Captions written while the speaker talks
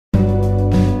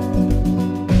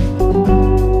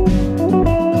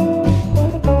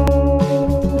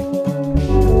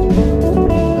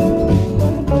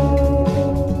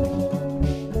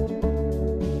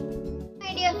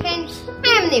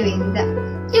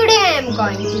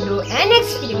going to do an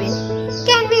experiment.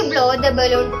 Can we blow the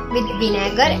balloon with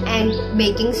vinegar and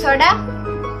baking soda?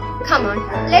 Come on,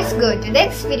 let's go to the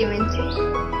experiment.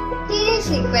 Here is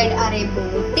required are a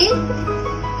bottle,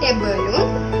 a balloon,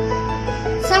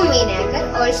 some vinegar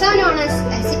also known as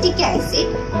acetic acid,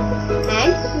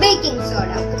 and baking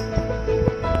soda.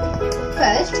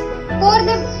 First, pour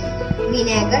the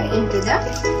vinegar into the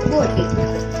bottle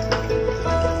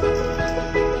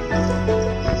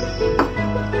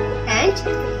and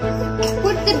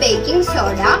put the baking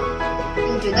soda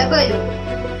into the balloon.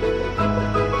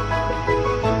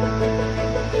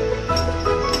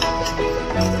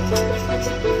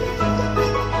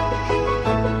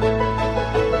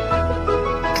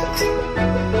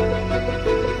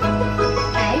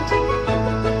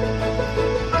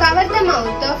 Cover the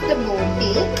mouth of the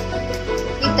bottle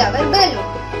with our balloon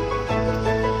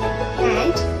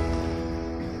and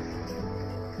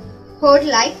hold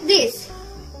like this.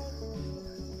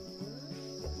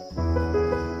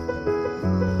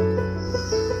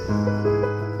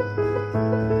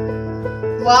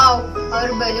 Wow, our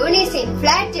balloon is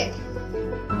inflated.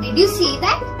 Did you see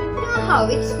that? Now how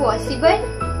it's possible?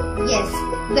 Yes,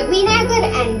 the vinegar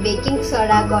and baking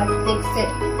soda got mixed,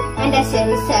 and as a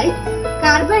result,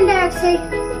 carbon dioxide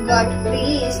got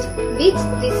released, which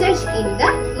results in the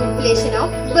inflation of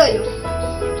balloon.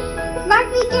 What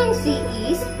we can see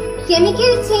is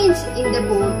chemical change in the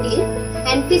bottle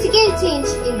and physical change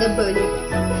in the balloon.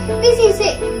 This is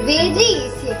a very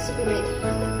easy experiment.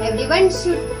 Everyone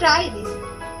should try this.